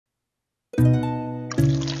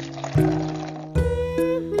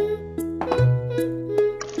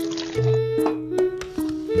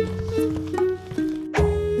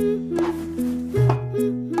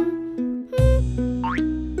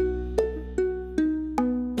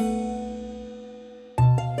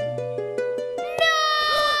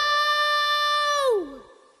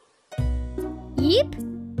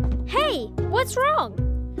What's wrong?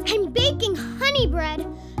 I'm baking honey bread,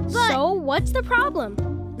 but... So, what's the problem?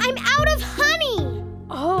 I'm out of honey!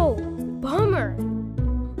 Oh, bummer.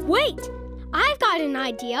 Wait, I've got an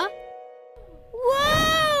idea.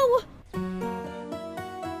 Whoa!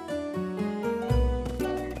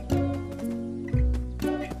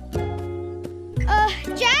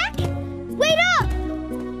 Jack? Wait up!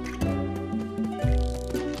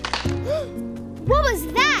 What was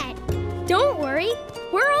that? Don't worry,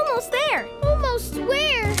 we're almost there. Almost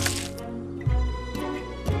where?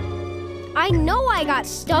 I know I got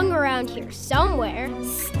stung around here somewhere.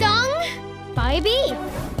 Stung? By a bee.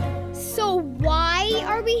 So why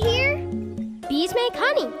are we here? Bees make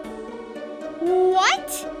honey.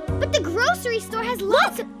 What? But the grocery store has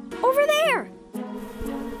lots of... Over there.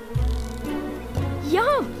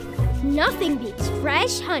 Yum! Nothing beats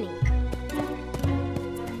fresh honey.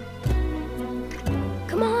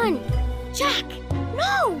 Come on. Jack,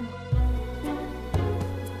 no!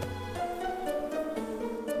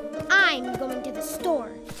 I'm going to the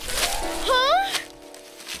store. Huh?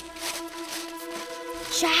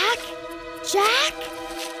 Jack? Jack?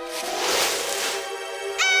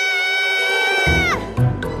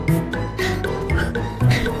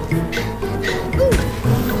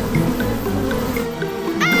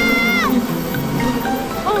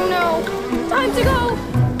 Time to go!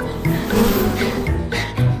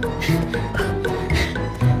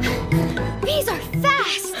 Bees are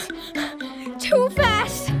fast! Too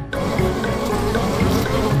fast!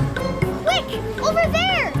 Quick! Over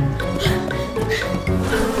there!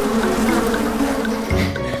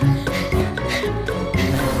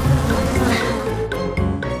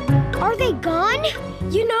 Are they gone?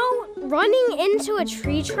 You know, running into a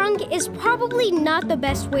tree trunk is probably not the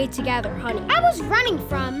best way to gather honey. I was running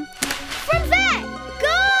from that!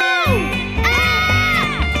 Go!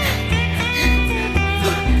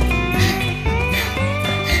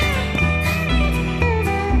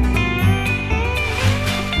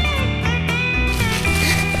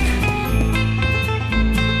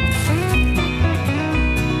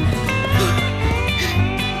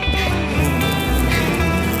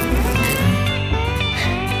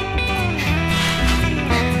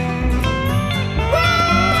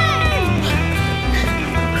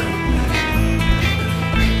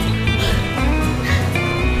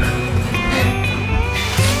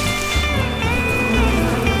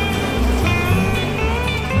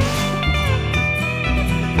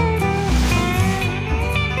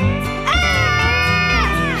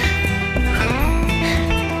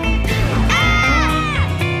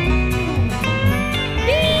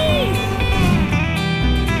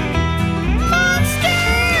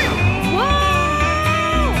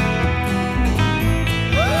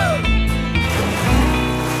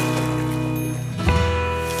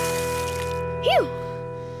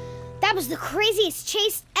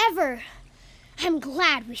 I'm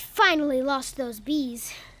glad we finally lost those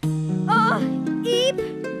bees. Eep!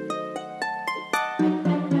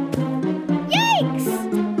 Yikes!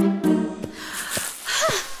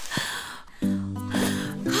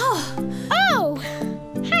 Oh!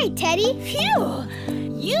 Hi, Teddy. Phew!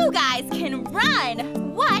 You guys can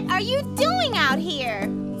run! What are you doing out here?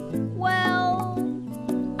 Well,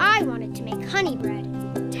 I wanted to make honey bread.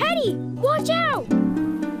 Teddy, watch out!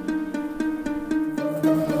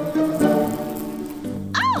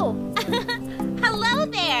 Hello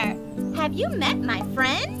there! Have you met my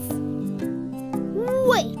friends?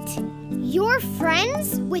 Wait, you're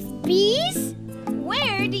friends with bees?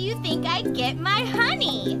 Where do you think I get my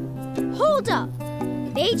honey? Hold up!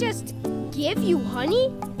 They just give you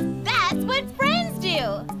honey? That's what friends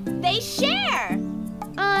do! They share!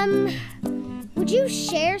 Would you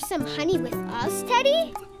share some honey with us,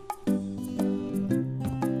 Teddy?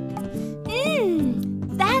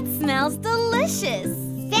 That smells delicious!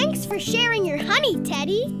 Thanks for sharing your honey,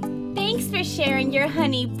 Teddy. Thanks for sharing your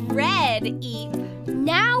honey bread, Eep.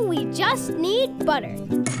 Now we just need butter.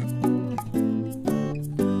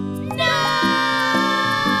 No!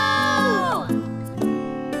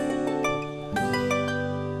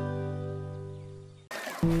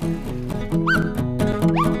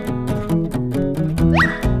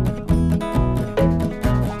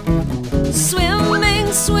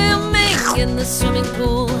 Swimming, swimming in the swimming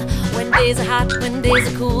pool. When days are hot, when days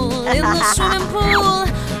are cool. In the swimming pool.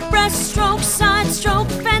 Breaststroke, side stroke,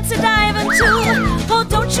 fancy diving too. Oh,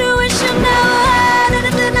 don't you wish you never had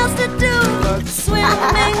anything else to do?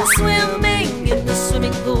 Swimming, swimming in the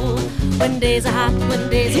swimming pool. When days are hot, when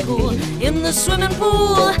days are cool. In the swimming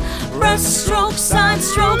pool. Breaststroke, side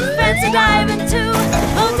stroke, fancy diving too.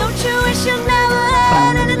 Oh, don't you wish you never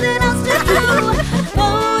had anything else to do?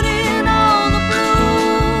 Floating on the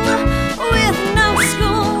blue with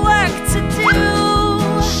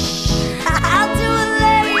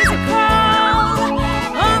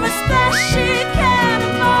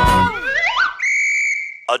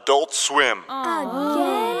Adult Swim.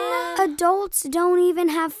 Again? Adults don't even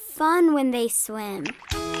have fun when they swim.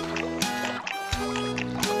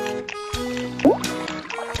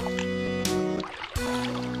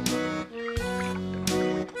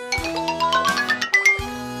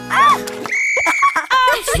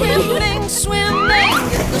 Swimming, swimming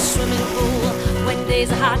in the swimming pool. When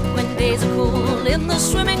days are hot, when days are cool. In the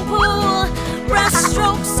swimming pool.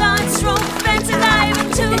 Breaststroke, side stroke, fancy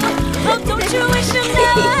diving too. Oh, don't you wish you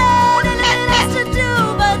never had anything else to do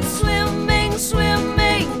but swimming,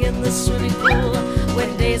 swimming in the swimming pool.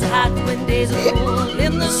 When days are hot, when days are cool.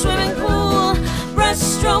 In the swimming pool.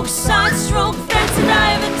 Breaststroke, side stroke, fancy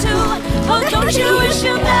diving too. Oh, don't you wish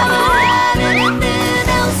you never had anything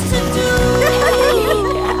else to do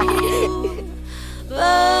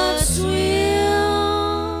but swim?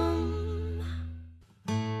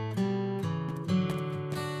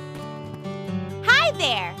 Hi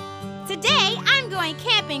there! Today I'm going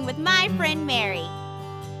camping with my friend Mary.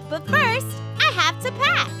 But first, I have to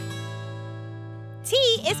pack. T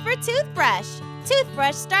is for toothbrush.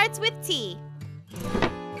 Toothbrush starts with T.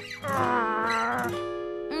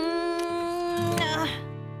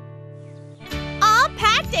 All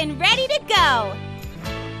packed and ready to go.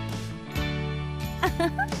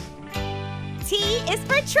 T is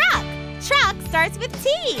for truck. Truck starts with T.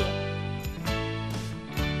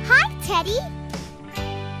 Hi, Teddy.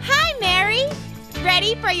 Hi, Mary.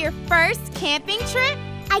 Ready for your first camping trip?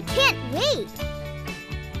 I can't wait.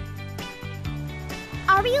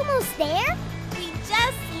 Are we almost there? We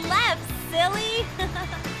just left, silly.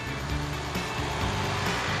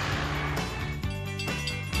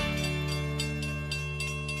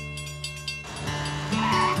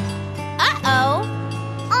 Uh-oh.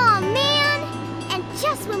 Aw, man! And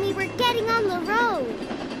just when we were getting on the road.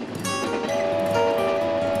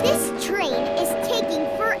 This train is taking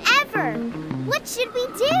forever. What should we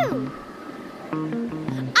do?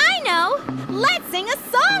 I know. Let's sing a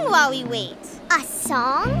song while we wait. A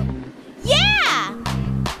song? Yeah!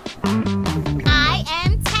 I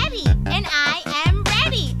am Teddy, and I am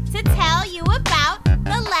ready to tell you about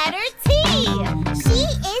the letter T. She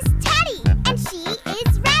is Teddy, and she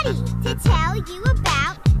is ready to tell you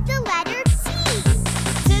about the letter T.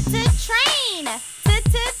 Train.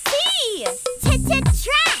 T-T-T.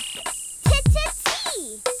 Track.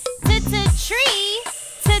 T. Tree.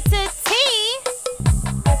 T-T-T.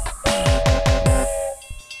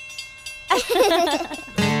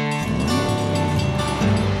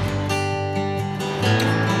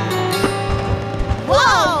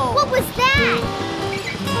 Whoa! What was that?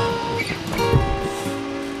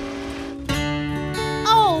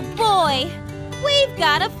 Oh boy, we've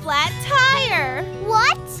got a flat tire.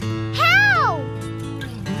 What? How?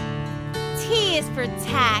 T is for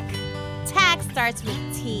tack. Tack starts with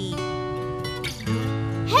T.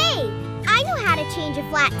 Hey, I know how to change a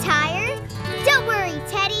flat tire. Don't worry,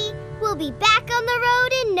 Teddy. We'll be back on the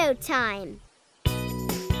road in no time.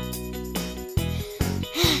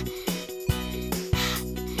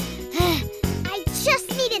 I just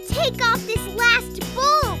need to take off this last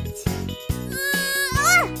bolt.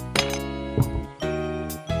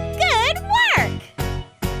 Good work!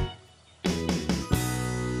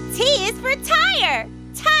 T is for tire.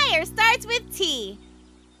 Tire starts with T.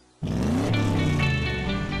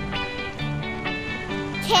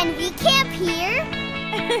 Can we camp here?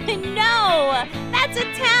 No, that's a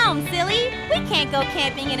town, silly. We can't go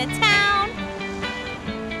camping in a town.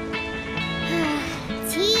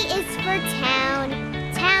 T is for town.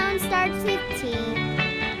 Town starts with T.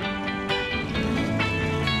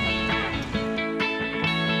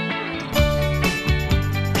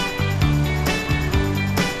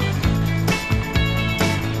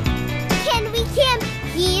 Can we camp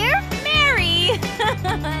here? Mary,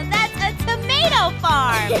 that's a tomato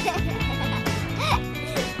farm.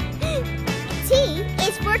 T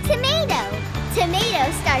is for tomato.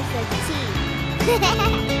 Tomato starts with T.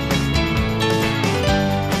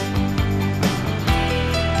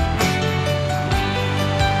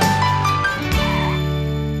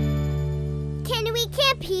 Can we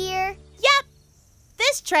camp here? Yep,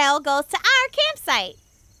 this trail goes to our campsite.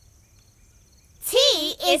 T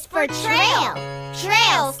is for trail.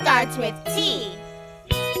 Trail starts with T.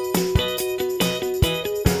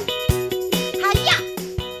 Hi-ya!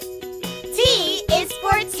 T is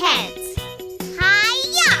for tent.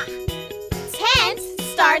 Hi-ya! Tent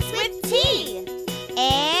starts with T.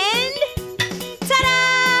 And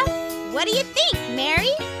ta-da! What do you think,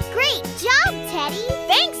 Mary? Great job, Teddy.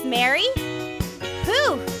 Thanks, Mary.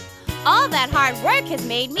 Whew, all that hard work has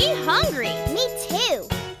made me hungry. Me too.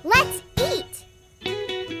 Let's eat.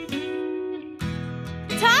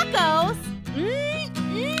 Tacos.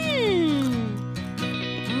 Mmm.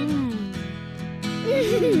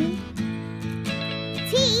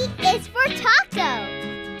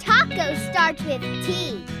 starts with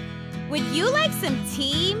T. Would you like some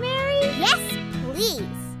tea, Mary? Yes, please.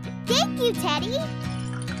 Thank you, Teddy.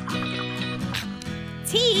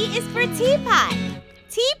 T is for teapot.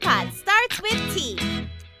 Teapot starts with T.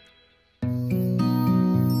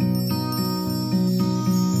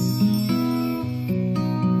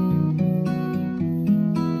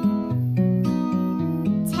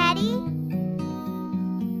 Teddy?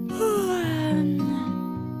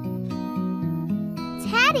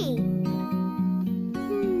 Teddy?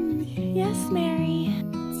 Yes, Mary.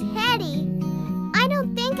 Teddy, I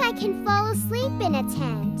don't think I can fall asleep in a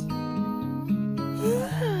tent.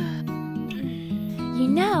 You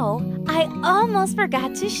know, I almost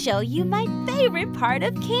forgot to show you my favorite part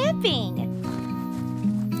of camping.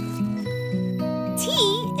 T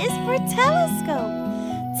is for telescope.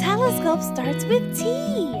 Telescope starts with T.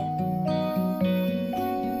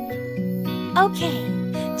 Okay,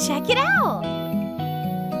 check it out.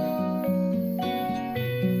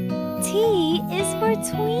 T is for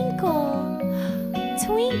twinkle.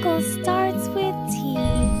 Twinkle starts with T.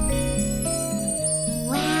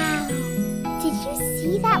 Wow. Did you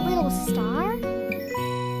see that little star?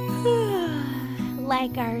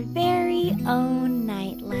 Like our very own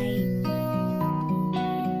nightlight.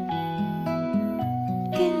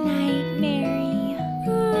 Good night, Mary.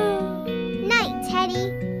 Night,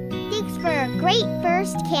 Teddy. Thanks for a great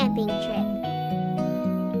first camping trip.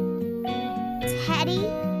 Teddy,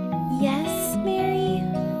 Yes, Mary?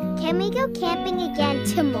 can we go camping again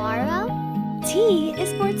tomorrow? T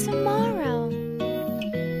is for tomorrow.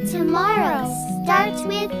 Tomorrow starts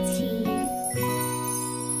with T.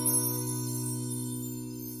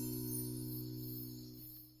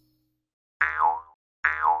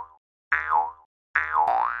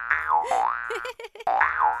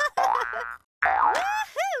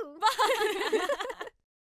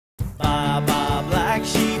 Baba, black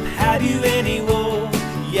sheep, have you any wool?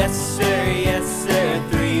 Yes, sir,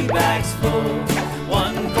 3 bags full.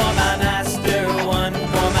 One for my master, one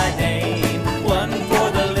for my dame, one for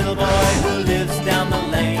the little boy who lives down the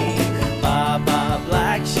lane. Baba,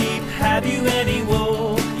 black sheep, have you any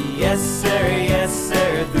wool? Yes,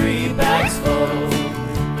 sir, 3 bags full.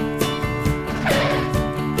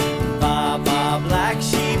 Baba, black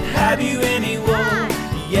sheep, have you any wool?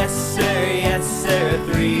 Yes, sir,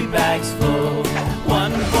 3 bags full.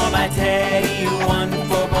 One for my Teddy, one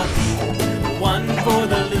for Bucky, one for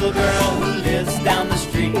the little girl who lives down the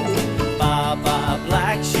street. Baba,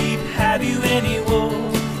 black sheep, have you any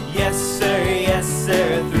wool? Yes,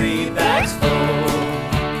 sir, 3 bags full.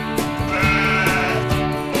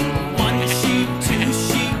 1 sheep, 2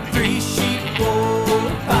 sheep, 3 sheep, 4,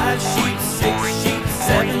 5 sheep, 6 sheep,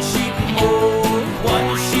 7 sheep, more.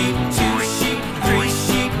 1 sheep, 2 sheep, 3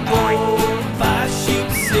 sheep, 4, 5 sheep,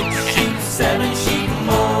 6 sheep, 7 sheep,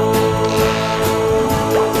 more.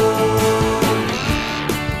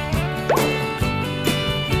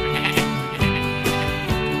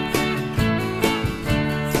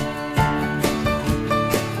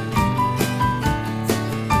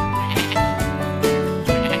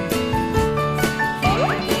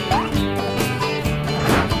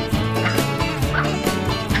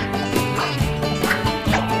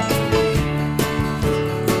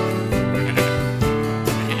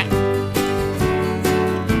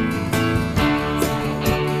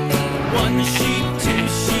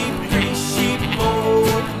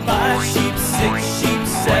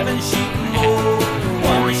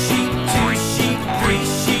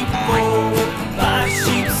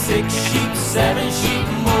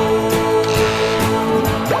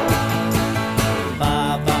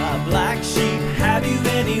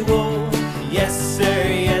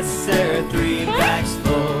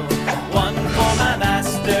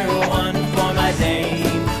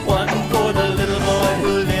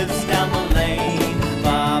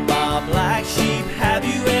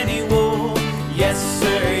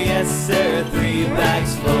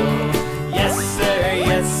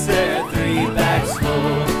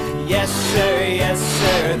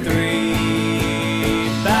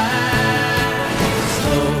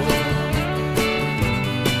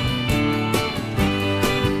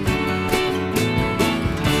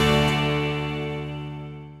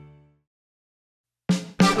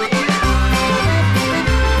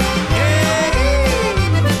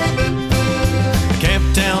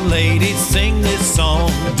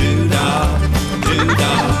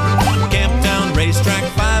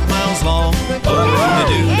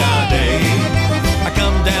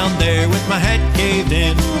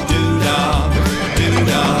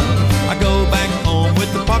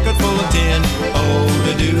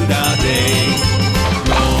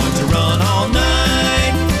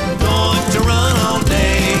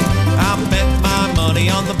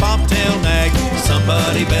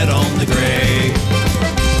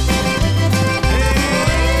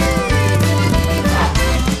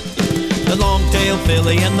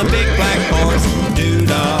 Billy and the big black horse.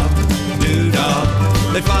 Doo-dah,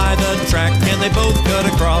 doo-dah. They fly the track and they both cut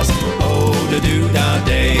across. Oh, the doo-dah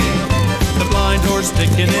day. The blind horse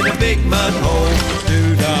sticking in a big mud hole.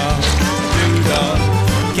 Doo-dah, doo-dah.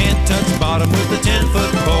 Can't touch bottom with a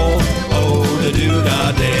 10-foot pole. Oh, the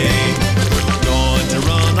doo-dah day. Going to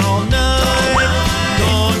run all night.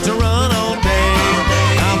 Going to run all day.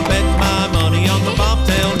 I'll bet my money on the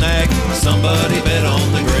bobtail nag. Somebody bet on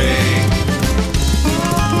the gray.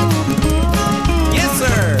 Yes,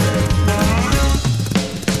 sir.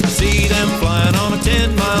 See them flying on a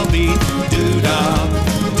 10-mile beat. Doo-dah,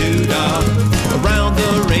 doo-dah. Around the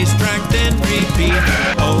racetrack then repeat.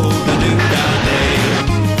 Oh, the doo-dah day.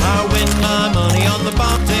 I win my money on the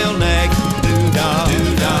bobtail nag. Doo-dah,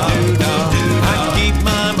 doo-dah, doo-dah, doo-dah. I keep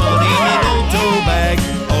my money in an old tow bag.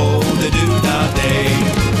 Oh, the doo-dah day.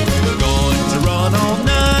 Going to run all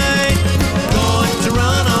night. Going to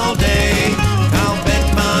run all day. I'll bet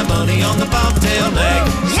my money on the bobtail nag.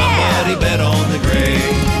 Somebody bet on the gray.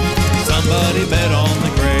 Somebody bet on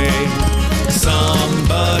the gray.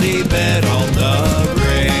 Somebody bet on the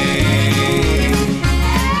gray.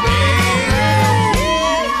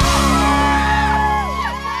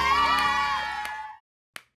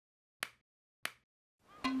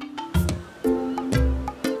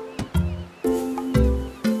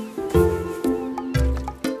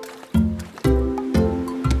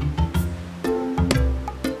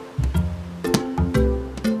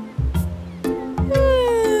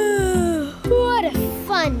 What a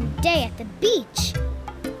fun day at the beach.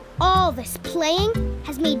 All this playing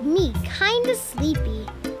has made me kinda sleepy.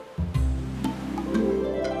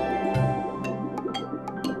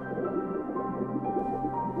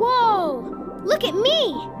 Whoa! Look at me!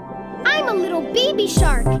 I'm a little baby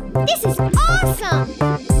shark. This is awesome!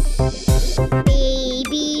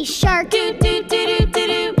 Baby shark. Do do do do do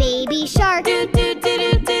do. Baby shark. Do do do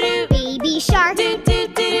do do do. Baby shark. Do do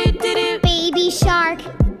do do do do. Baby shark.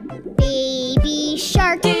 Baby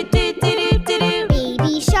shark. Do do do do do do.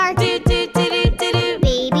 Baby shark. Do do do do do do.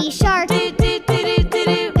 Baby shark. Do do do do do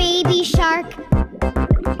do. Baby shark.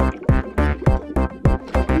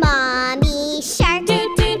 Mommy shark. Do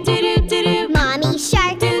do do do do do. Mommy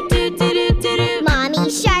shark. Do do do do do do. Mommy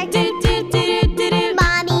shark. Do do do do do do.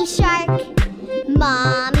 Mommy shark.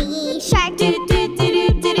 Mommy shark. Do do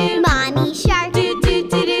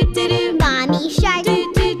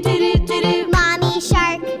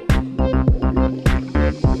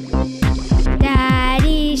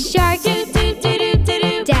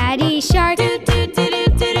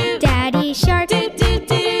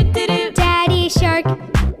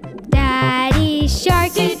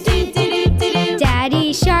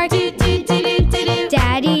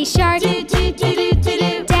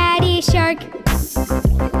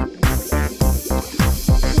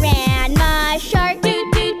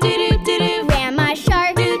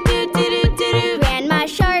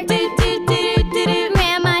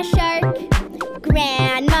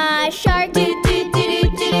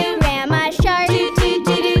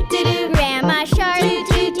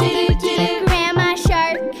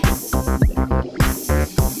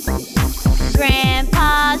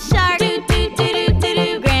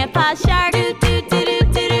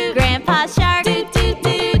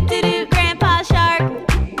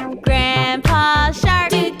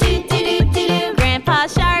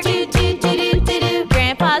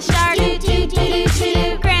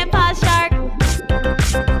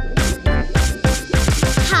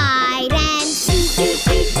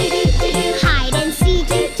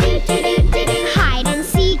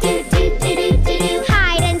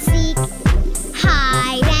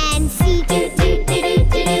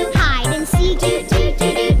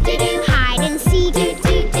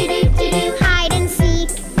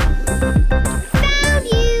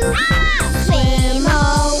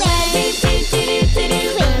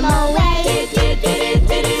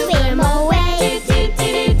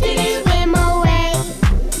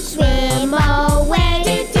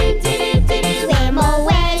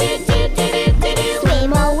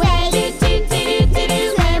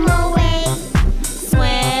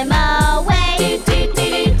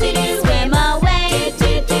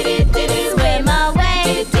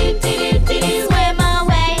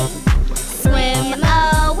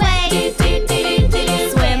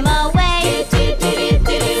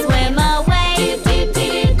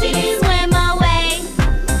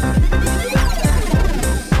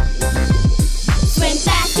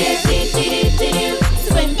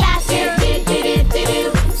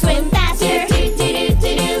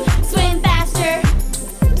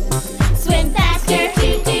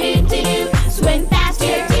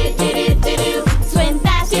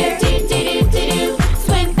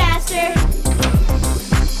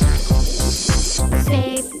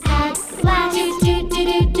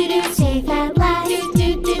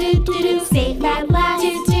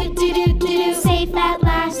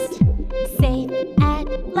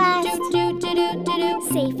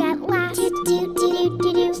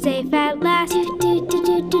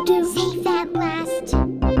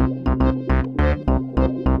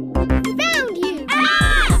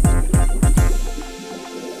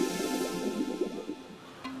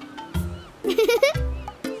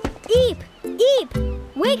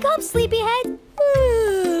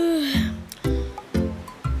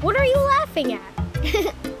laughing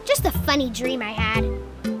at? Just a funny dream I had.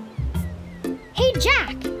 Hey,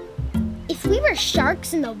 Jack, if we were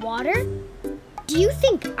sharks in the water, do you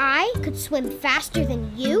think I could swim faster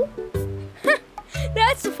than you?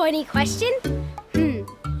 That's a funny question.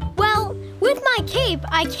 Well, with my cape,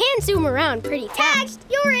 I can zoom around pretty fast.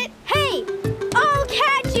 You're it. Hey, I'll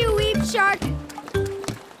catch you, Weep Shark.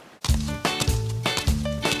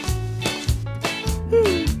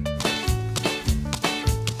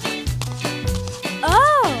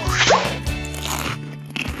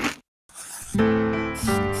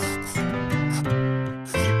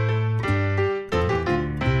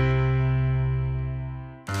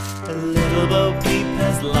 Little Bo Peep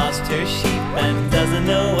has lost her sheep and doesn't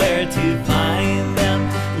know where to find them.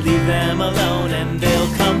 Leave them alone and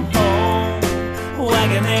they'll come home,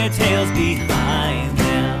 wagging their tails behind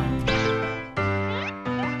them.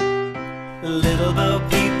 Little Bo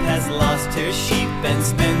Peep has lost her sheep and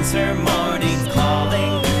spends her morning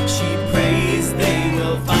calling. She prays they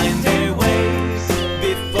will find their way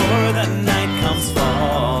before the night comes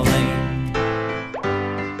falling.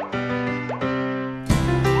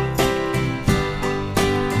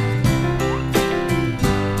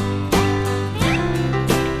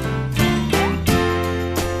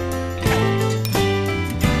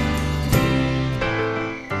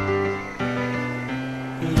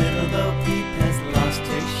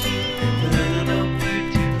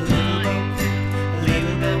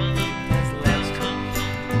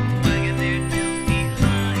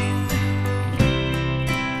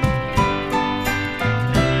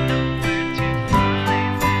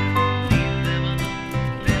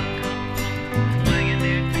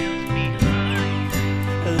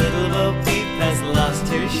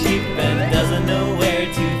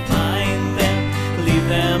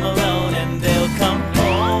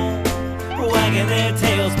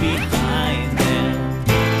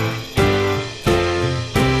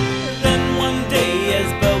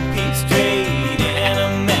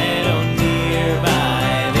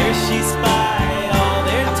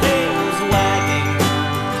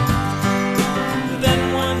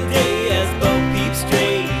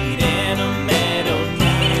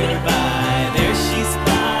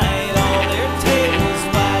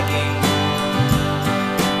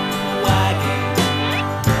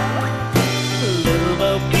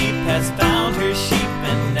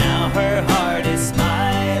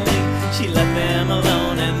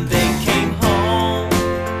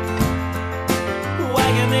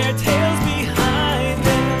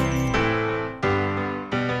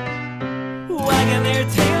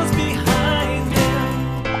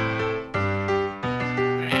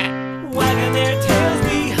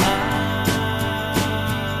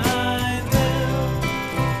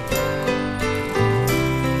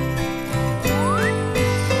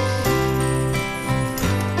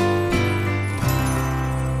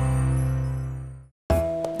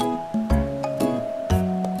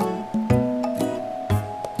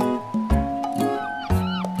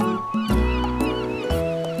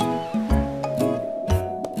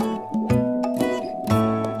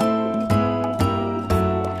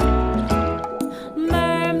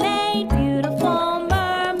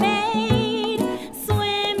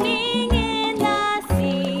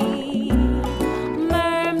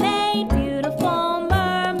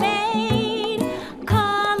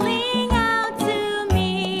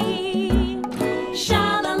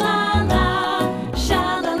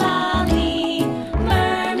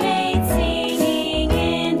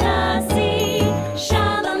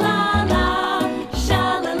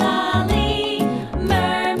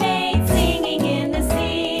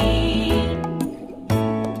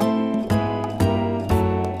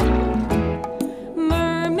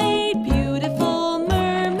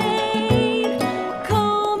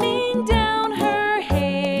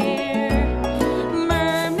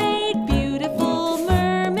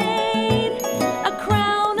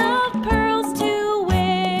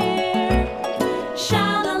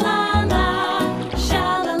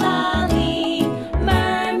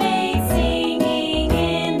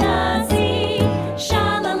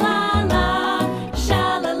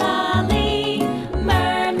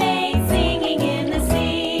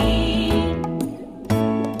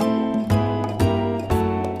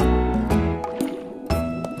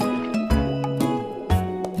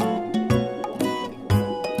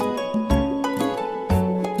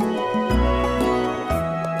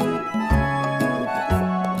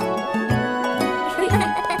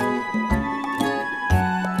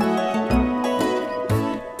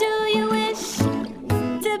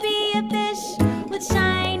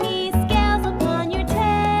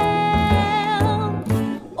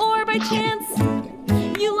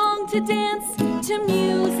 to dance to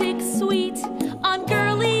music sweet.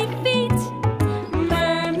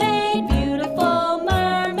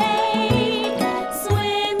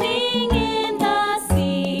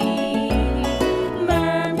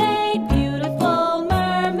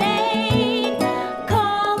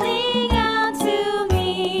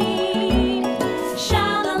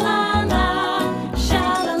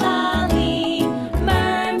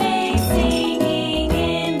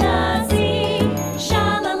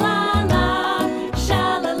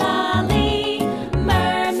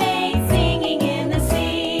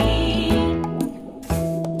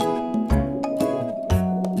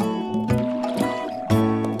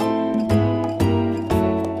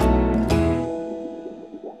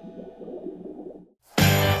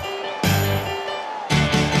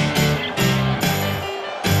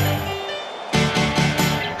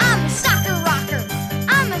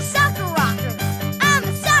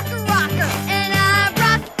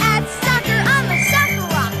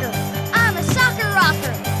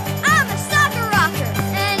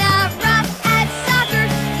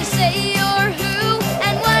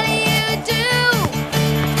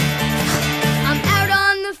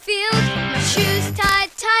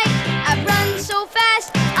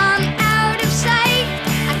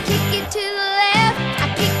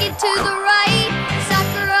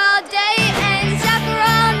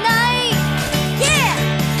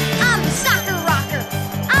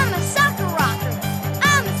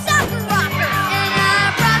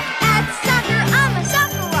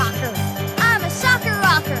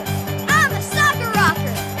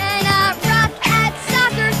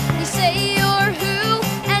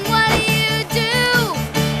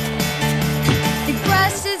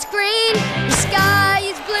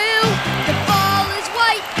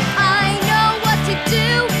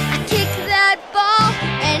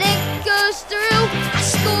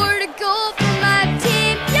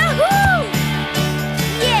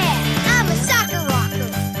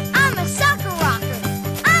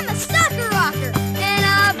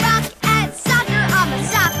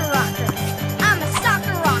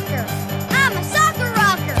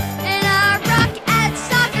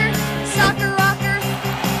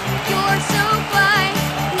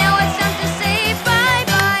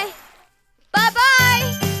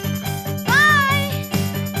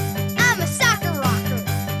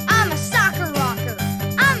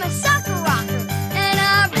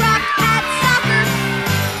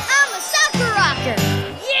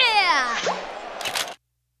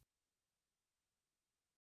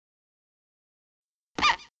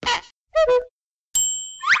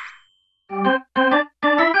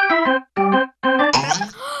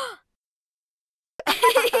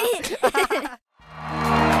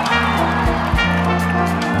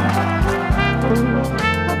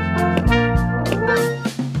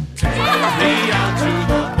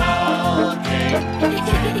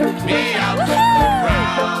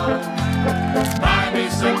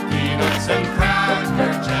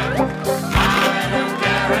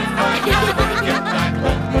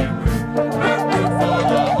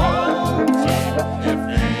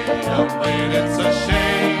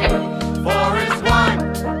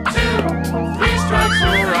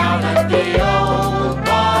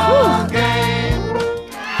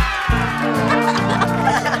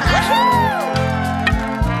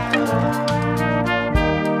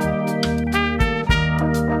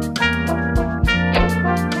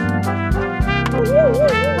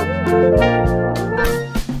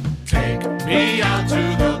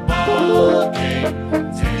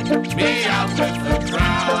 out with the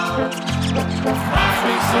crowd. Buy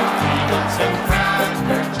me some peanuts and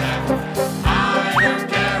Cracker Jack. I don't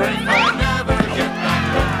care if I never get back.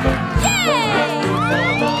 Yay! For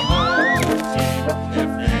the whole team,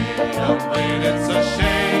 if they don't win, it's a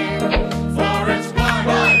shame. For it's 1,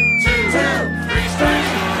 2, 3 straight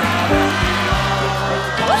around.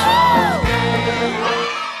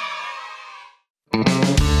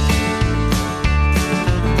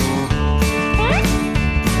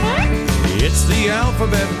 It's the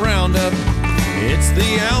alphabet roundup. It's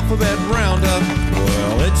the alphabet roundup.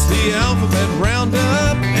 Well, it's the alphabet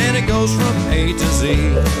roundup, and it goes from A to Z.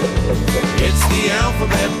 It's the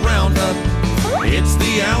alphabet roundup. It's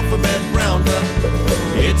the alphabet roundup.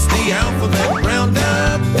 It's the alphabet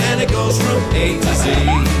roundup, and it goes from A to Z.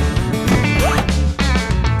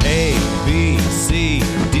 A, B, C,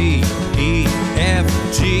 D, E, F,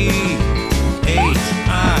 G, H,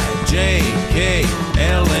 I, J, K,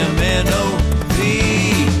 L, M, N, O, P,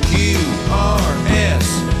 Q, R, S,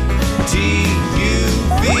 T, U,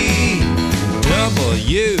 V,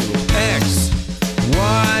 W, X,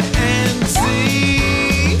 Y, and Z.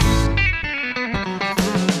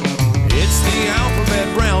 It's the alphabet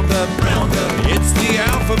roundup, roundup. It's the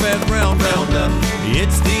alphabet roundup.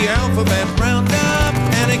 It's the alphabet roundup,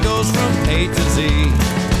 and it goes from A to Z.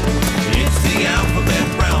 It's the alphabet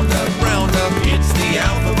roundup, roundup. It's the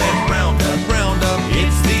alphabet roundup, roundup.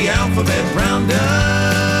 It's the alphabet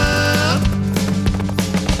roundup,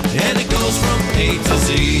 and it goes from A to Z.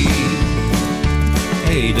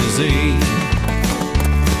 A to Z.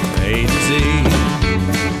 A to Z.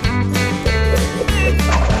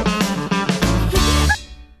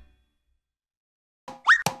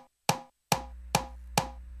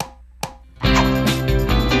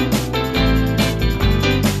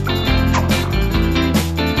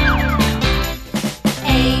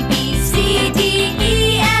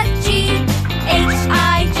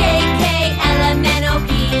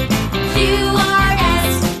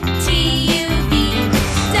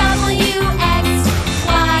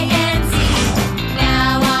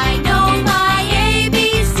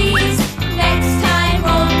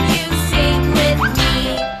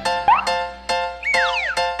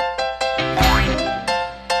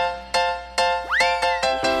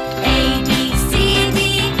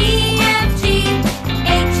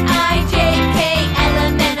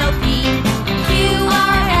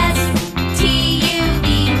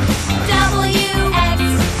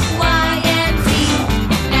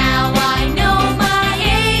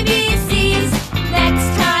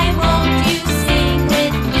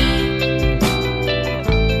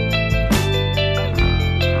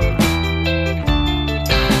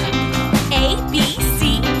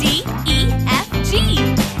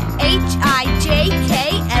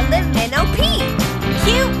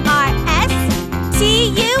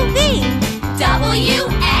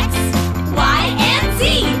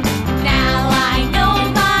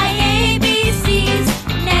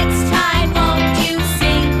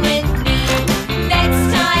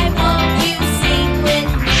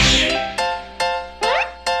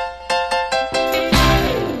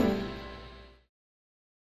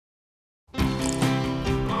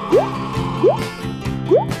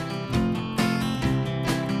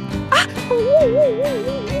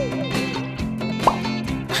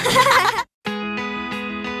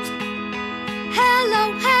 Hello,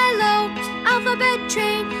 hello, alphabet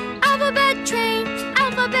train,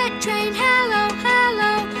 hello,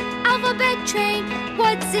 hello, alphabet train,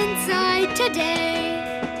 what's inside today?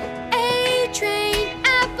 A train,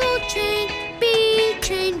 apple train, B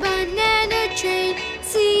train, banana train,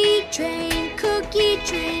 C train, cookie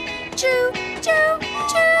train, choo, choo,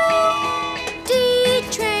 choo. D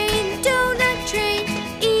train, donut train,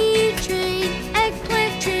 E train,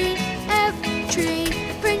 eggplant train, F train,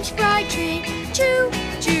 French fry train, choo,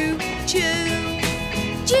 choo, choo.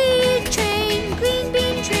 G train, green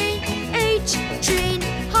bean train, H train,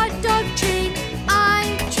 hot dog train,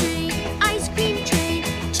 I train, ice cream train,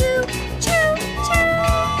 choo, choo, choo.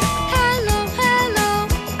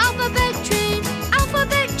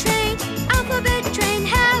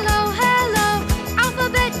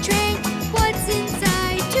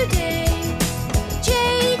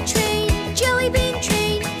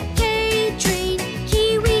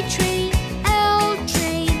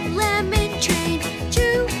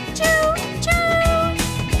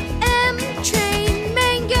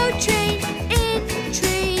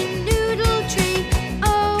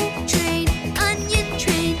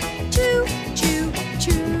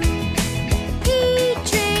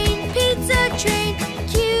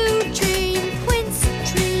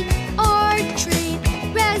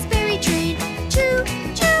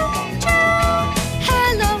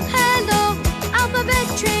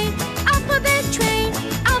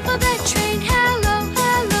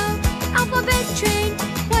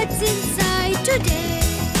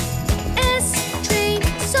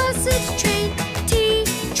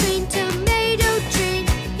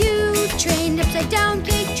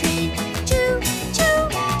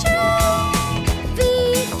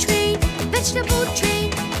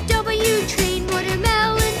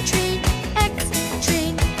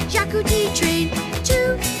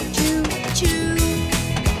 chew.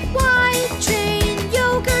 Y train,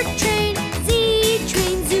 yogurt train, Z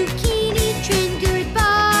train, zucchini train,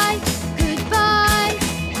 goodbye, goodbye,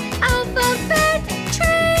 alphabet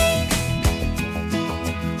train.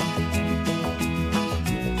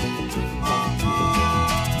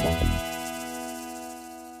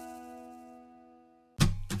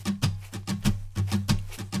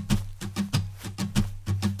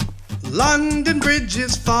 London Bridge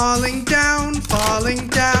is falling down, falling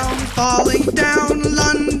down, falling down.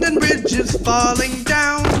 London Bridge is falling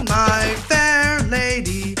down, my fair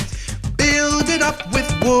lady. Build it up with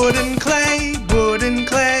wood and clay, wood and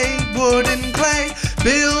clay, wood and clay.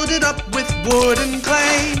 Build it up with wood and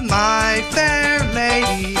clay, my fair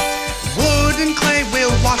lady. Wood and clay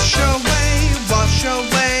will wash away, wash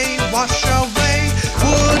away, wash away.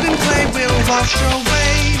 Wood and clay will wash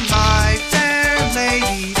away, my fair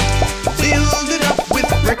lady. Build it up with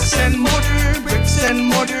bricks and mortar, bricks and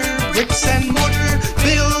mortar, bricks and mortar.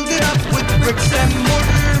 Build it up with bricks and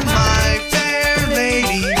mortar, my fair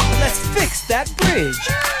lady. Let's fix that bridge.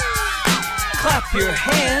 Clap your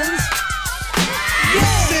hands.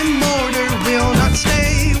 Bricks and mortar will not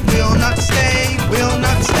stay, will not stay, will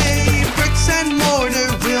not stay. Bricks and mortar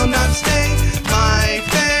will not stay, my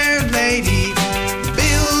fair lady.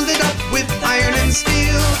 Build it up with iron and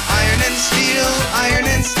steel, iron and steel, iron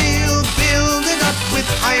and steel. Build it up with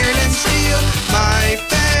iron and steel, my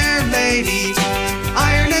fair lady.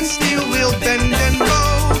 Iron and steel will bend and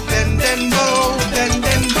bow, bend and bow, bend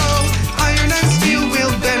and bow. Iron and steel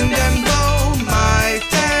will bend and bow, my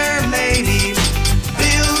fair lady.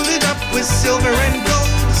 Build it up with silver and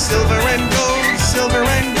gold, silver and gold, silver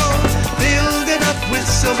and gold. Build it up with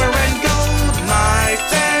silver and gold, my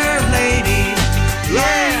fair lady.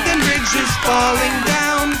 London Bridge is falling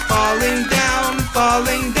down, falling down,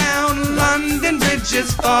 falling down. London Bridge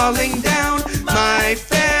is falling down, my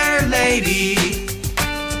fair lady.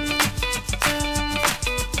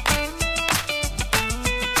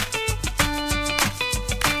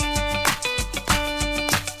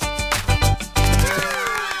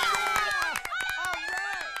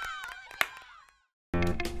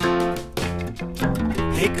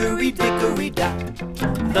 Hickory dickory dock,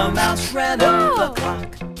 the mouse ran up the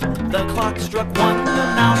clock. The clock struck one, the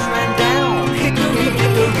mouse ran down. Hickory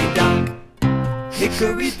dickory dock,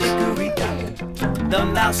 hickory dickory dock. The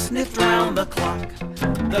mouse sniffed round the clock.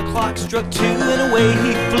 The clock struck two and away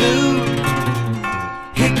he flew.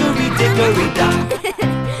 Hickory dickory dock,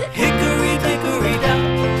 hickory dickory dock.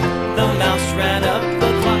 The mouse ran up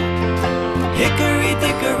the clock. Hickory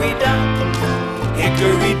dickory dock,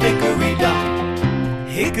 hickory dickory dock.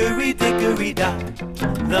 Hickory dickory dock,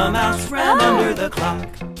 the mouse ran under the clock.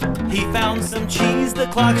 He found some cheese, the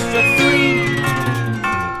clock struck three.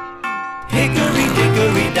 Hickory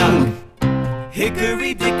dickory dock,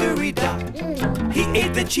 hickory dickory dock. He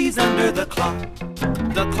ate the cheese under the clock.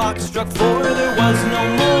 The clock struck four, there was no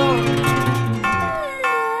more.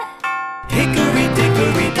 Hickory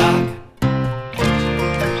dickory dock.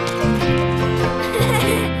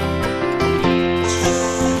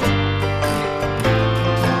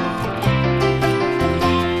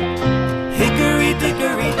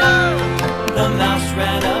 The mouse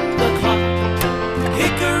ran up the clock.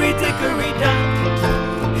 Hickory dickory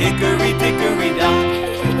dock, hickory dickory dock,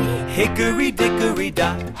 hickory dickory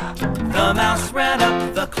dock. The mouse ran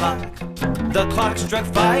up the clock. The clock struck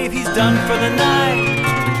five, he's done for the night.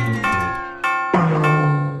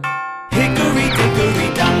 Hickory dickory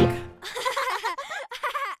dock.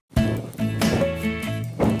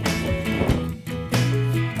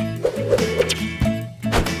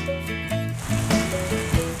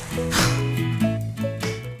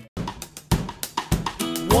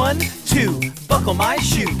 One, two, buckle my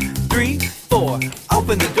shoe. 3, 4,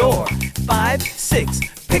 open the door. 5, 6,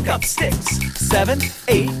 pick up sticks. 7,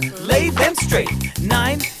 8, lay them straight.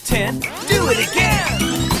 9, 10, do it again.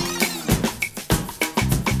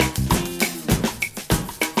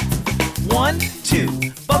 1,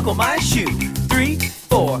 2, buckle my shoe. 3,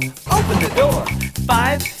 4, open the door.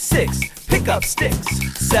 5, 6, pick up sticks.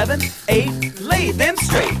 7, 8, lay them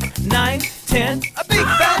straight. 9, 10, a big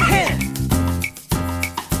fat hen.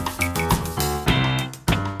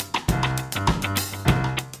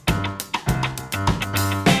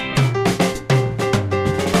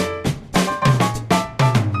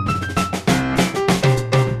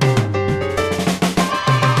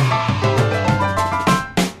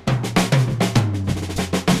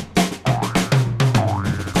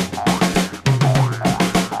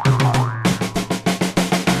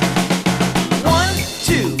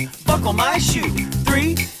 My shoe.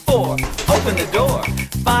 3, 4, open the door.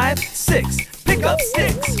 5, 6, pick up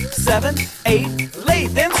sticks. 7, 8, lay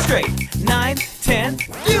them straight. 9, 9, 10,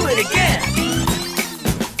 do it again.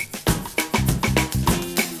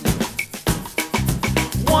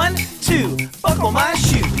 1, 2, buckle my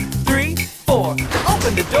shoe. 3, 4,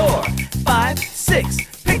 open the door. 5,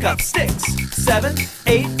 6, pick up sticks. 7,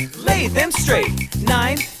 8, lay them straight.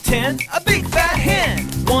 9, 10, a big fat hen.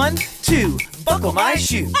 1, 2, buckle my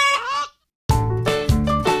shoe.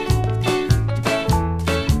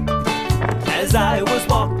 As I was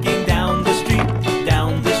walking down the street,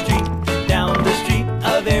 down the street, down the street,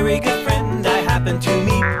 a very good friend I happened to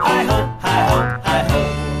meet. Hi-ho, hi-ho, hi-ho.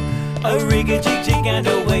 A rig-a-jig-jig and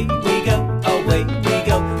away we go, away we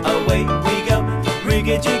go, away we go.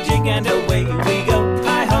 Rig-a-jig-jig and away we go.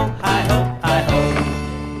 Hi-ho, hi-ho, hi-ho.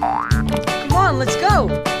 Come on, let's go.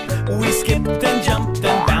 We skipped and jumped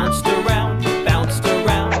and bounced around, bounced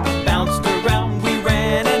around, bounced around. We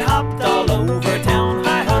ran and hopped all over town.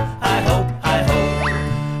 Hi-ho, hi-ho, hi-ho.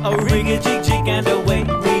 A rig-a-jig-jig and away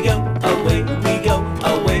we go, away we go,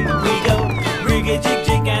 away we go.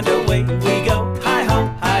 Rig-a-jig-jig and away we go. Hi-ho,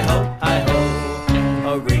 hi-ho, hi-ho.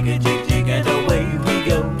 A rig-a-jig-jig and away we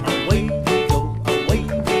go, away we go, away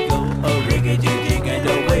we go. A rig-a-jig-jig and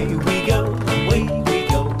away we go, away we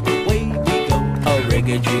go, away we go. A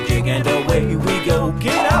rig-a-jig-jig and away we go.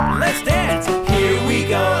 Get up, let's dance. Here we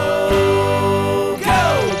go. Go,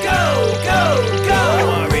 go, go, go.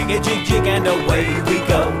 A rig-a-jig-jig and away we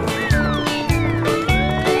go.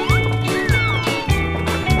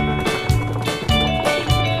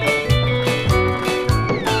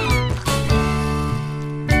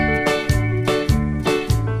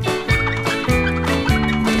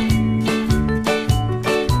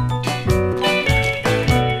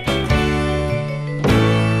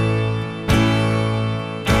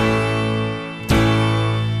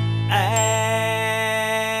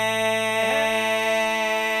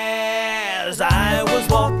 As I was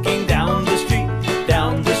walking down the street,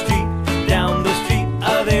 down the street, down the street,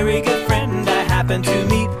 a very good friend I happened to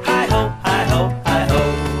meet. Hi-ho, hi-ho, hi-ho.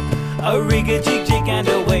 A rig-a-jig-jig and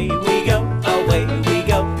away we go, away we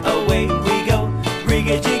go, away we go.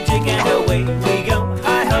 Rig-a-jig-jig and away we go.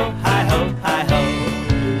 Hi-ho, hi-ho, hi-ho.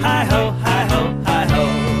 Hi-ho, hi-ho, hi-ho.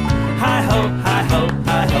 Hi-ho, hi-ho,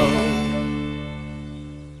 hi-ho.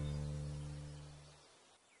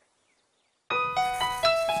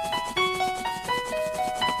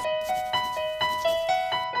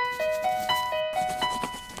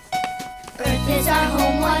 Earth is our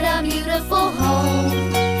home, what a beautiful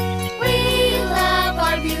home. We love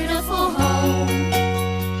our beautiful home.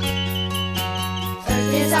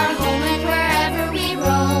 Earth is our home and wherever we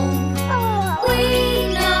roam, we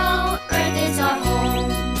know Earth is our home.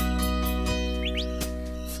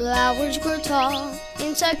 Flowers grow tall,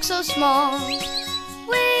 insects so small.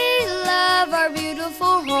 We love our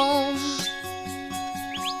beautiful home.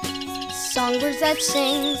 Songbirds that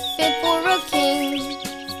sing, fit for a king.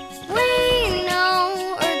 We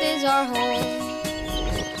know Earth is our home.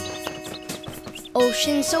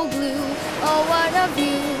 Ocean so blue, oh what a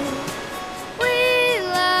view. We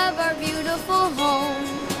love our beautiful home.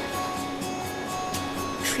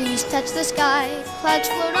 Trees touch the sky, clouds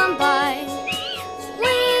float on by.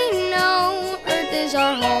 We know Earth is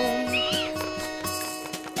our home.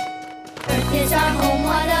 Earth is our home,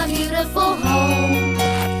 what a beautiful home.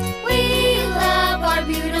 We love our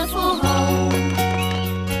beautiful home.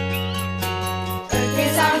 Earth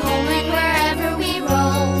is our home and wherever we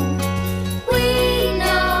roam, we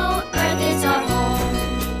know Earth is our home.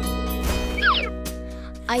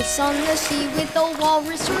 Ice on the sea with a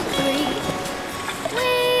walrus or three. We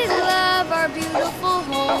love our beautiful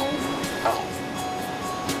home.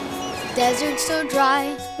 Desert so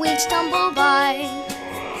dry, waves tumble by.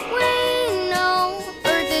 We know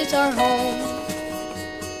Earth is our home.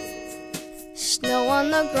 Snow on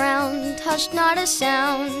the ground, hush not a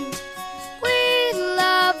sound. We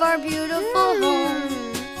love our beautiful home.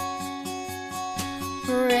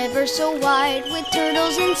 River so wide with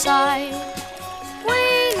turtles inside.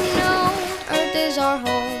 We know Earth is our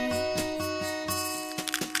home.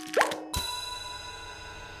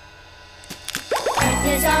 Earth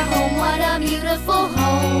is our home, what a beautiful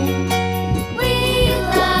home. We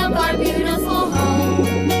love our beautiful home.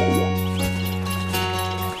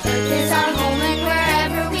 Earth is our home and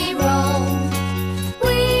wherever we roam,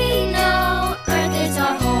 we know Earth is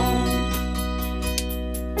our home.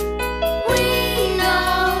 We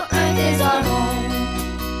know Earth is our home.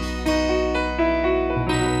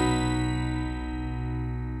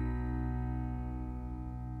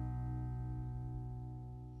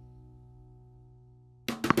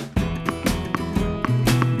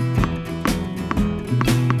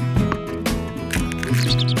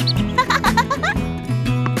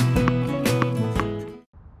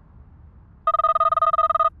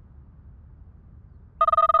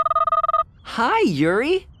 Hi,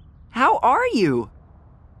 Yuri. How are you?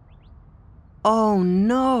 Oh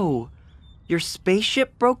no. Your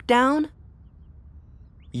spaceship broke down?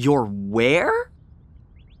 Your where?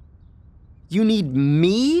 You need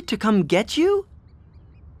me to come get you?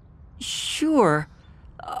 Sure.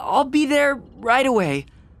 I'll be there right away.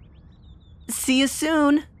 See you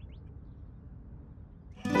soon.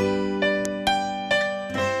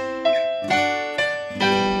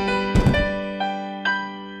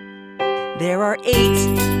 There are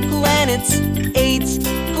 8 planets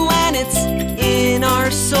in our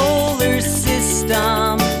solar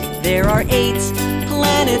system. There are 8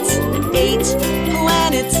 planets.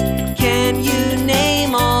 Can you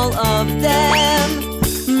name all of them?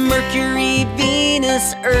 Mercury,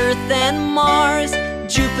 Venus, Earth, and Mars,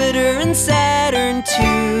 Jupiter and Saturn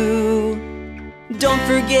too. Don't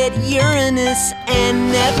forget Uranus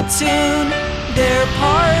and Neptune, they're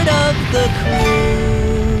part of the crew.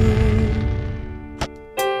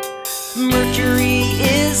 Mercury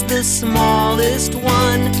is the smallest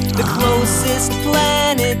one, the closest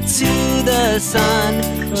planet to the sun.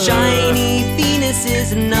 Shiny Venus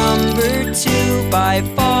is number 2, by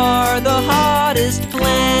far the hottest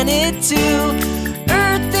planet too.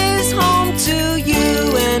 Earth is home to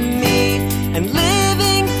you and me, and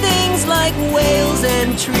living things like whales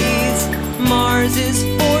and trees. Mars is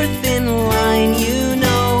 4th in line, you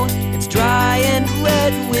know. It's dry and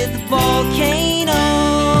red with volcanoes.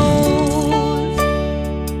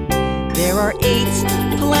 There are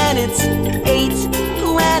 8 planets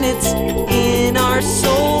in our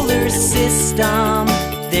solar system.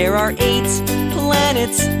 There are 8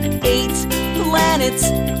 planets.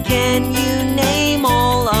 Can you name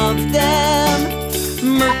all of them?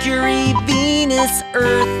 Mercury, Venus,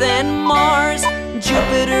 Earth, and Mars,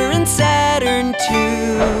 Jupiter and Saturn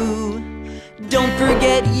too. Don't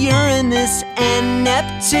forget Uranus and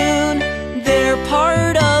Neptune, they're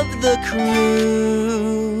part of the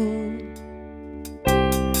crew.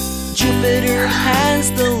 Jupiter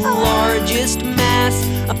has the largest mass,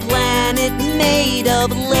 a planet made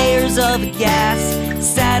of layers of gas.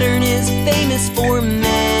 Saturn is famous for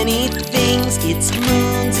many things, its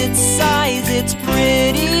moons, its size, its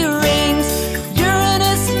pretty rings.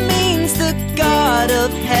 Uranus means the god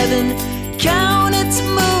of heaven, count its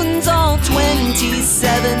moons, all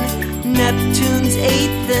 27. Neptune's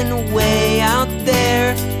 8th and way out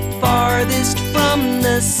there, farthest from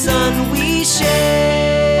the sun we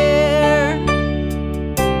share.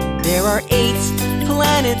 There are 8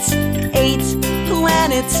 planets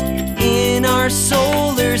in our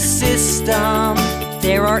solar system.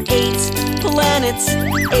 There are 8 planets.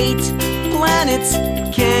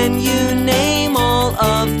 Can you name all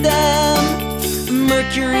of them?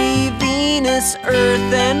 Mercury, Venus,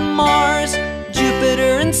 Earth, and Mars,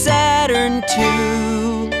 Jupiter and Saturn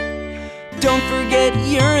too. Don't forget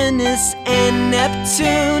Uranus and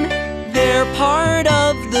Neptune, they're part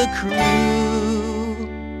of the crew.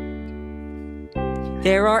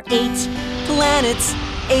 There are 8 planets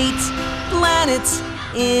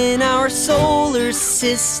in our solar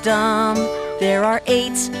system. There are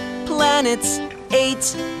 8 planets.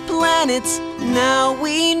 Now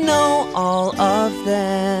we know all of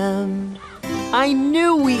them. I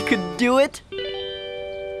knew we could do it.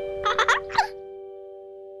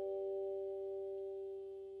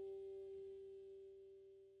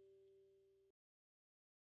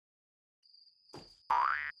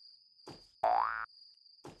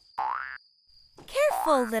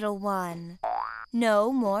 Careful, little one.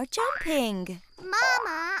 No more jumping.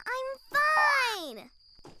 Mama, I'm fine.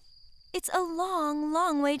 It's a long,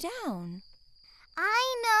 long way down.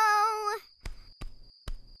 I know.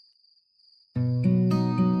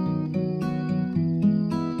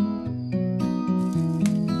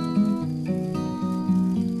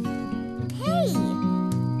 Hey,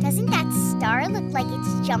 doesn't that star look like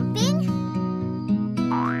it's jumping?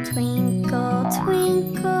 Twinkle,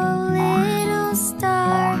 twinkle, little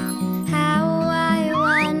star, how I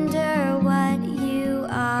wonder what you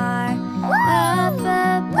are. Up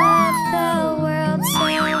above the world so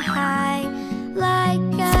high,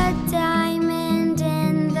 like a diamond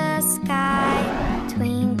in the sky.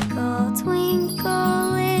 Twinkle,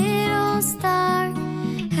 twinkle, little star,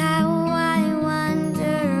 how I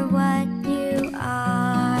wonder what you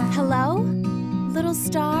are. Hello, little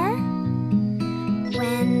star?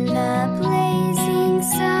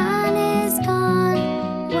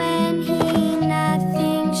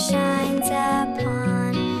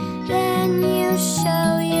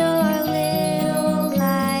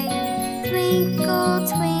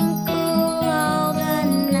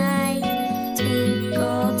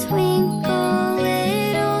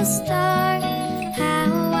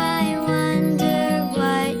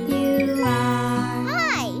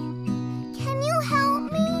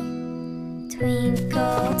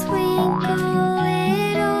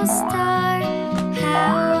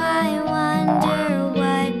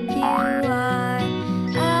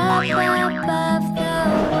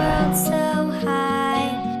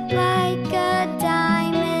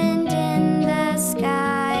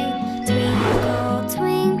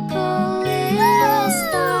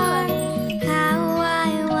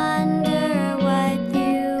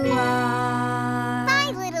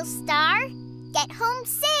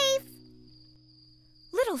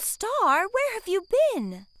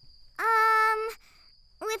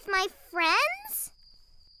 my friends?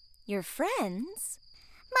 Your friends?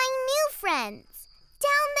 My new friends.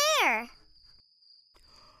 Down there.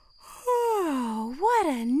 Oh, what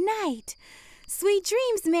a night. Sweet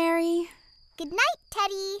dreams, Mary. Good night,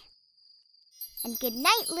 Teddy. And good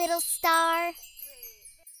night, little star.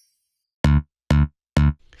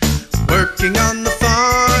 Working on the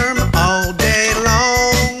farm all day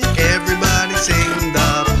long. Everybody sing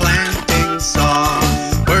the planting song.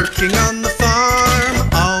 Working on the farm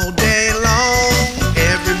all day long.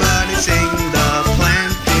 Everybody sing the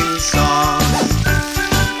planting song.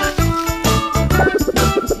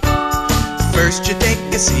 First you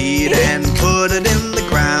take a seed and put it in the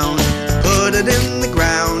ground. Put it in the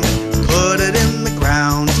ground. Put it in the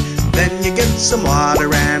ground. Then you get some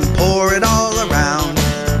water and pour it all around.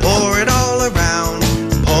 Pour it all around,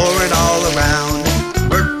 pour it all around.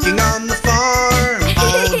 Working on the farm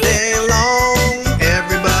all day long.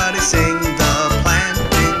 Everybody sing the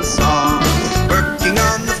planting song. Working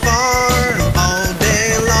on the farm all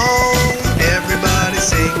day long. Everybody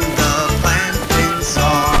sing the planting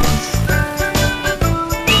song.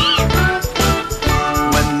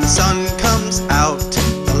 When the sun comes out,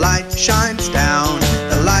 the light shines down.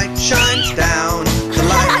 The light shines down. The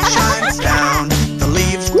light shines down. The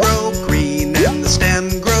leaves grow green and the stem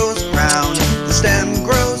grows brown. The stem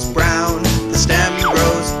grows brown. The stem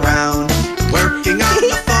grows brown. Working on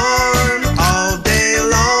the farm all day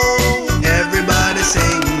long. Everybody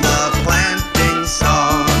sing the planting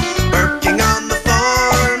song. Working on the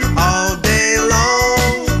farm all day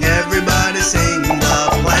long. Everybody sing the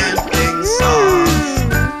planting song.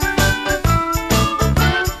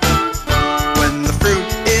 When the fruit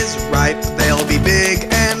is ripe, they'll be big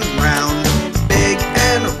and round. Big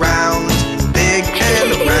and round, big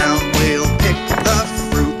and round. We'll pick the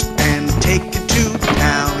fruit and take it to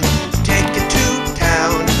town. Take it to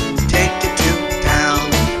town, take it to town.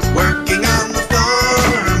 Working on the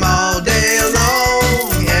farm all day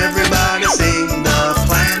long. Everybody sing the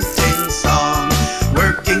planting song.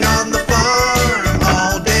 Working on the farm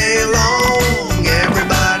all day long.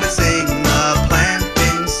 Everybody sing the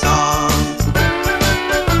planting song.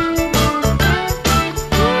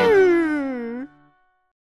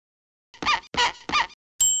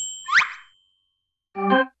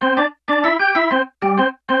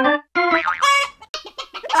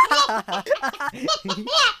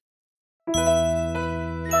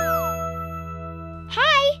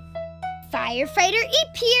 Hi! Firefighter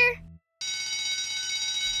Eep here.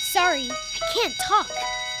 Sorry, I can't talk.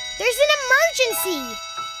 There's an emergency.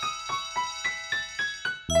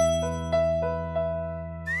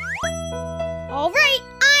 All right,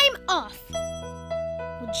 I'm off.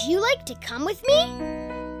 Would you like to come with me?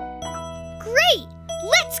 Great!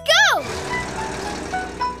 Let's go!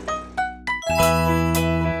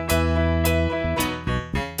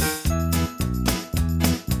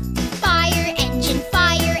 Fire engine,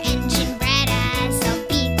 red as a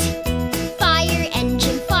beet. Fire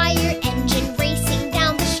engine, racing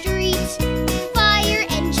down the street. Fire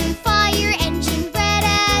engine, red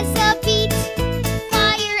as a beet.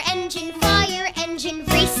 Fire engine,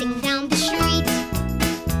 racing down the street.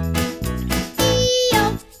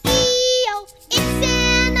 E-o, it's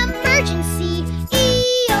an emergency.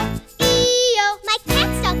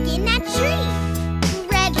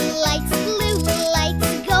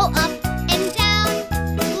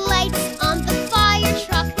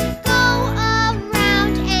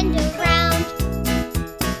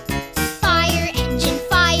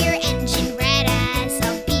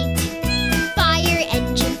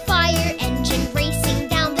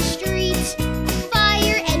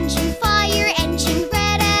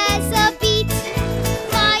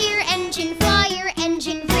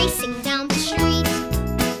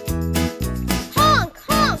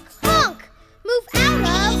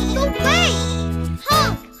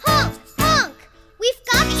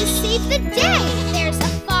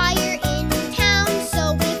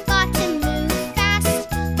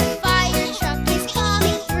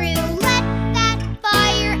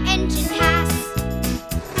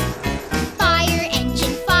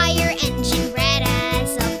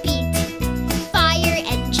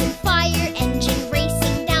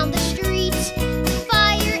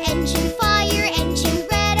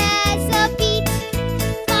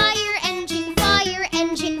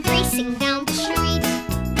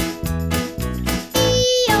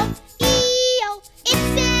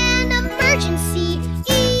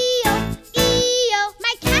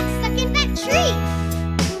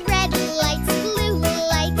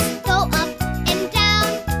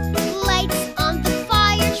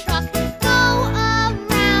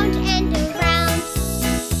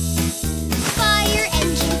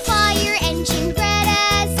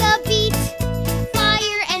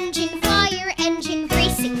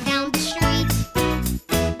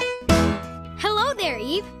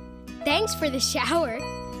 shower.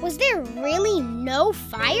 Was there really no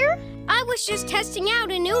fire? I was just testing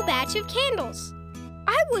out a new batch of candles.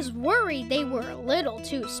 I was worried they were a little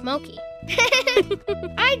too smoky.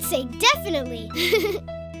 I'd say definitely.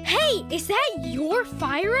 Hey, is that your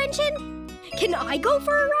fire engine? Can I go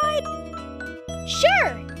for a ride?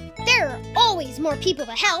 Sure! There are always more people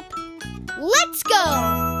to help. Let's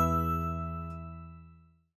go!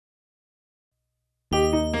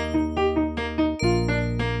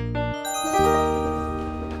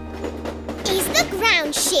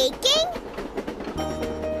 Shaking?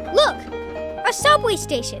 Look, a subway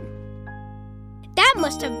station. That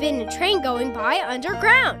must have been a train going by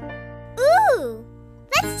underground. Ooh,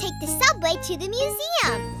 let's take the subway to the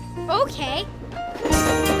museum. Okay.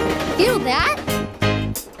 Feel that?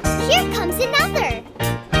 Here comes another.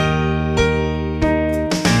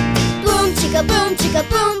 Boom chicka boom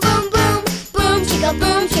boom boom. Boom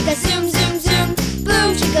chicka zoom zoom zoom.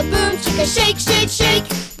 Boom chicka shake shake shake.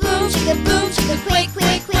 Boom chicka quake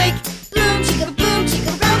quake quake. Boom chicka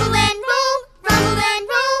rumble and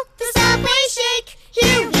roll the subway shake.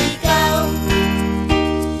 Here we go.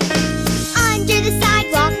 Under the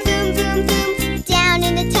sidewalk boom boom boom. Down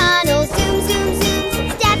in the tunnel zoom zoom zoom.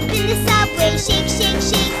 Step in the subway shake shake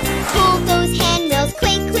shake. Pull those handrails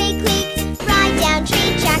quake quake quake. Ride down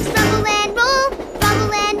train tracks rumble and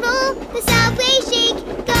roll the subway shake.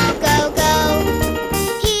 Go go go.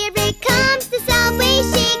 Here it comes the subway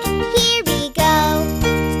shake. Here we go.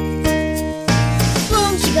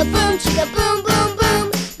 Boom chicka boom boom boom.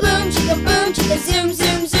 Boom chicka zoom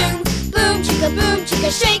zoom zoom. Boom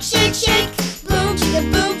chicka shake shake shake. Boom chicka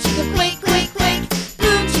quake quake quake.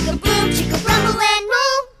 Boom chicka rumble and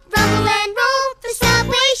roll the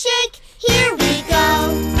subway shake. Here we go.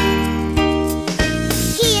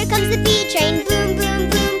 Here comes the B train boom boom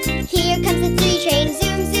boom. Here comes the 3 train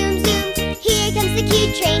zoom zoom zoom. Here comes the Q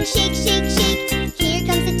train shake shake shake. Here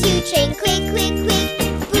comes the 2 train quake quake quake.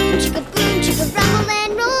 Boom chicka rumble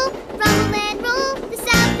and roll the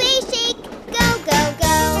subway shake. Go go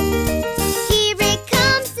go. Here it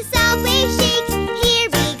comes the subway shake. Here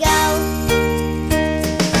we go.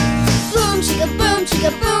 Boom chicka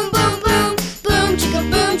boom boom boom. Boom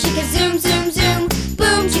chicka zoom zoom zoom.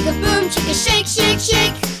 Boom chicka shake shake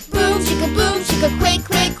shake. Boom chicka quake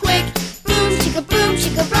quake quake. Boom chicka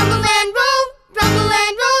rumble and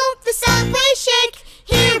roll the subway shake.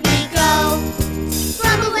 Here we go.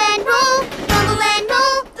 Rumble and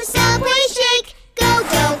roll the subway shake. Go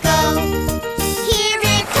go go. Here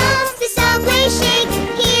it comes the subway shake.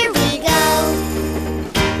 Here we go.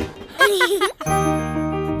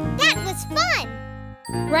 That was fun.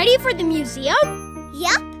 Ready for the museum?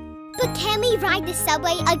 Yup. But can we ride the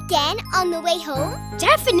subway again on the way home?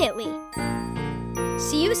 Definitely.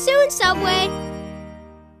 See you soon, Subway.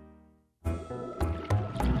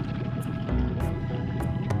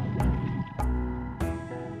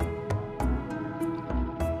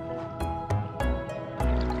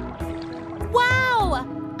 Wow!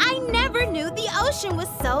 I never knew the ocean was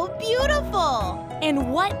so beautiful.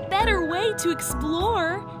 And what better way to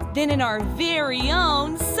explore than in our very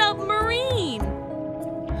own submarine?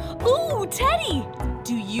 Ooh, Teddy,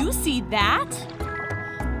 do you see that?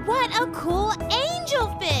 What a cool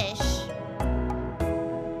angelfish!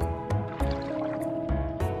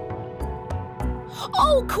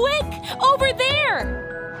 Oh, quick! Over there!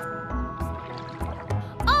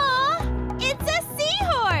 Aw, it's a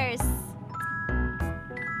seahorse!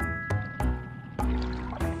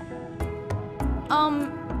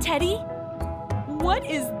 Teddy, what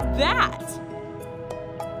is that?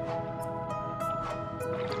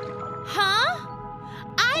 Huh?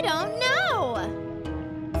 I don't know.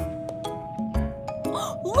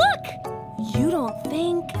 Look! You don't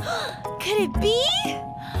think... Could it be?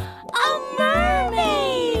 A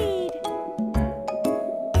mermaid!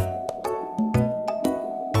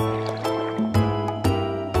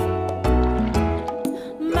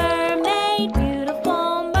 Mermaid,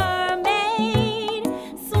 beautiful mermaid,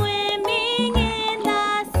 swimming in the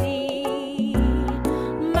sea.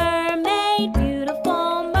 Mermaid,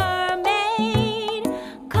 beautiful mermaid,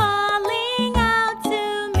 calling out to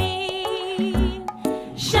me.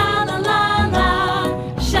 Sha-la-la-la,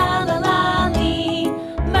 sha-la-la-lee,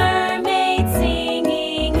 mermaid sing.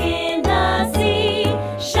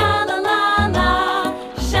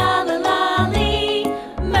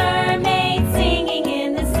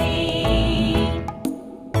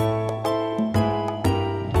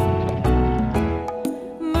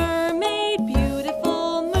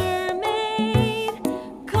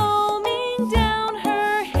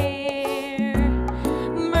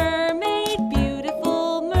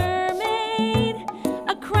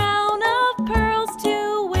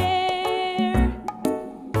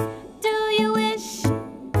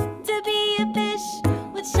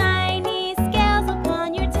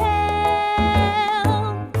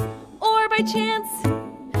 by chance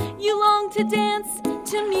you long to dance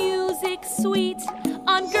to music sweet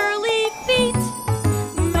on girly feet.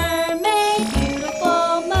 Mermaid,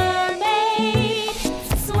 beautiful mermaid,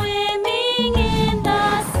 swimming in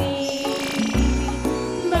the sea.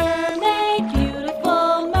 Mermaid,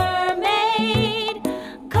 beautiful mermaid,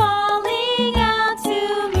 calling out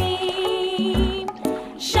to me.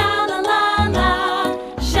 Sha-la-la-la,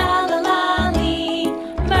 sha-la-la-lee,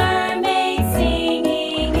 mermaid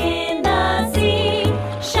singing in the sea.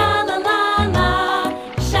 Sha-la-la-la,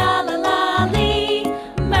 sha-la-la-lee,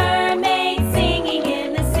 mermaid singing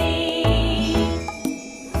in the sea.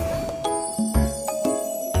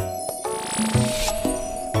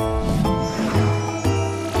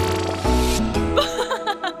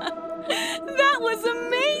 That was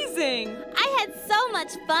amazing! I had so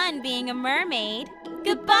much fun being a mermaid.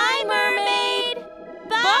 Goodbye, mermaid!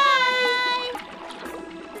 Bye!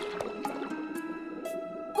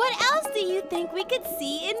 What else do you think we could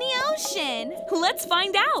see in the ocean? Let's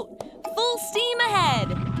find out. Full steam ahead.